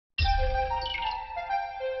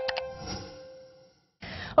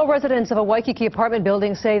Well, residents of a Waikiki apartment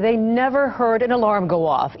building say they never heard an alarm go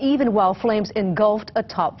off, even while flames engulfed a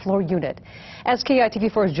top-floor unit. As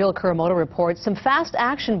KITV4's Jill Kuramoto reports, some fast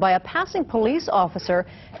action by a passing police officer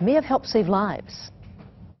may have helped save lives.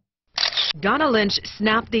 Donna Lynch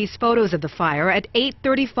snapped these photos of the fire at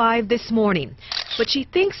 8:35 this morning, but she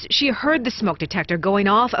thinks she heard the smoke detector going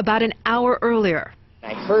off about an hour earlier.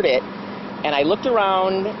 I heard it, and I looked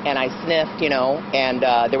around, and I sniffed, and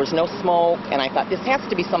there was no smoke, and I thought, this has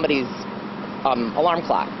to be somebody's alarm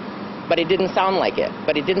clock. But it didn't sound like it.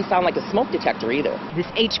 But it didn't sound like a smoke detector either. This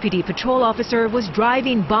HPD patrol officer was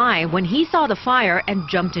driving by when he saw the fire and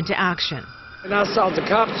jumped into action. And I saw the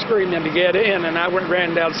cops screaming to get in, and I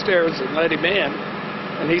ran downstairs and let him in,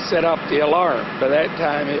 and he set off the alarm. By that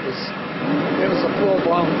time, it was a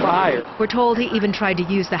full-blown fire. We're told he even tried to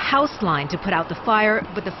use the house line to put out the fire,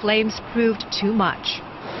 but the flames proved too much.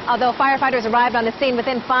 Although firefighters arrived on the scene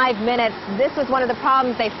within 5 minutes, this was one of the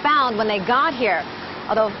problems they found when they got here.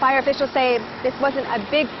 Although fire officials say this wasn't a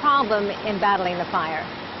big problem in battling the fire.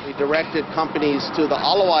 We directed companies to the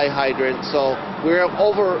Alawai hydrant, so we were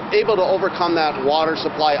able to overcome that water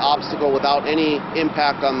supply obstacle without any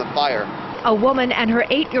impact on the fire. A woman and her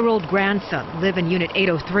 8-year-old grandson live in Unit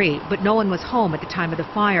 803, but no one was home at the time of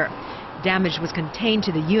the fire. Damage was contained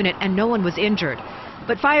to the unit and no one was injured.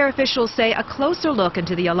 But fire officials say a closer look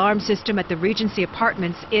into the alarm system at the Regency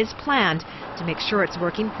Apartments is planned to make sure it's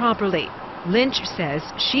working properly. Lynch says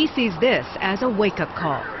she sees this as a wake-up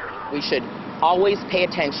call. We should always pay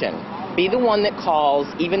attention. Be the one that calls,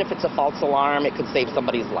 even if it's a false alarm, it could save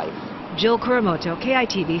somebody's life. Jill Kuramoto,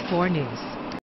 KITV 4 News.